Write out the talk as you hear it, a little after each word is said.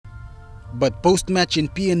But post-match in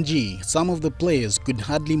PNG, some of the players could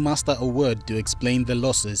hardly muster a word to explain the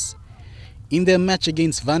losses. In their match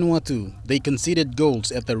against Vanuatu, they conceded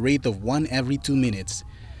goals at the rate of 1 every 2 minutes.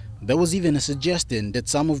 There was even a suggestion that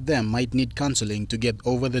some of them might need counseling to get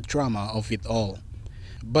over the trauma of it all.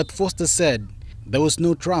 But Foster said there was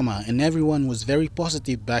no trauma and everyone was very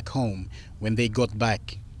positive back home when they got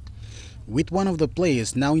back. With one of the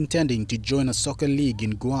players now intending to join a soccer league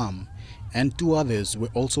in Guam, and 2 others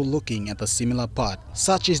were also looking at a similar path,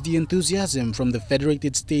 such as the enthusiasm from the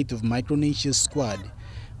Federated States of Micronesia squad,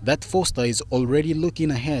 that Foster is already looking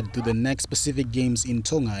ahead to the next Pacific Games in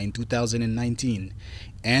Tonga in 2019,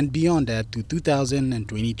 and beyond that to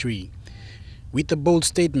 2023. With a bold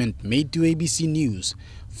statement made to ABC News,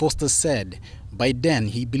 Foster said by then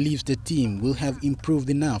he believes the team will have improved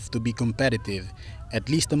enough to be competitive, at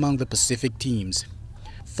least among the Pacific teams.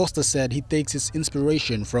 Foster said he takes his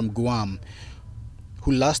inspiration from Guam,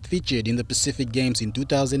 who last featured in the Pacific Games in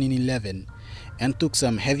 2011 and took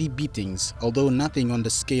some heavy beatings, although nothing on the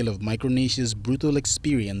scale of Micronesia's brutal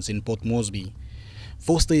experience in Port Moresby.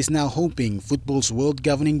 Foster is now hoping football's world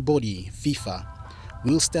governing body, FIFA,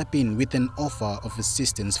 will step in with an offer of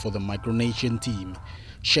assistance for the Micronesian team.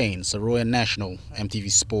 Shane, Saroya National,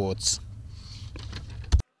 MTV Sports.